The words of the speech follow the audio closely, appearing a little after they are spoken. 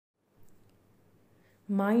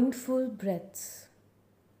Mindful breaths.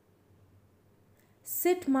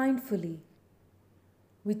 Sit mindfully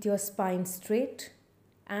with your spine straight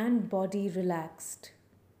and body relaxed.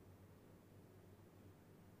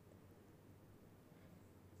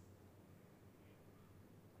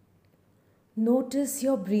 Notice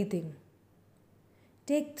your breathing.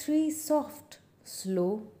 Take 3 soft,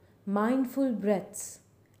 slow, mindful breaths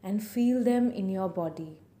and feel them in your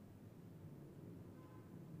body.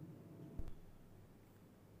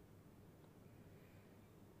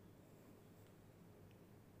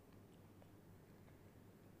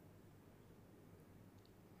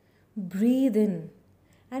 Breathe in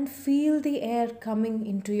and feel the air coming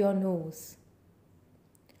into your nose.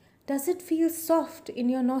 Does it feel soft in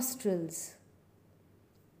your nostrils?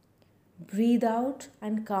 Breathe out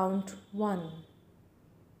and count 1.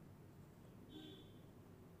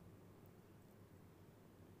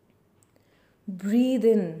 Breathe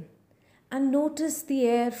in and notice the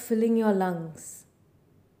air filling your lungs.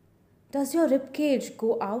 Does your ribcage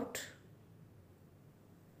go out?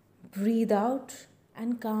 Breathe out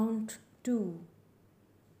and count 2.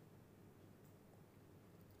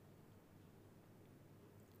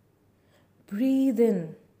 Breathe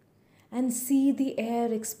in and see the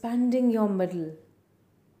air expanding your middle.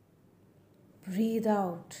 Breathe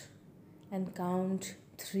out and count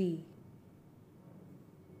 3.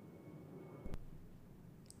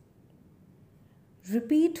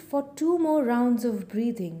 Repeat for 2 more rounds of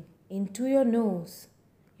breathing into your nose,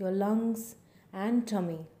 your lungs and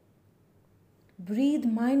tummy. Breathe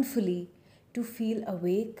mindfully to feel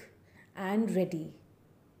awake and ready.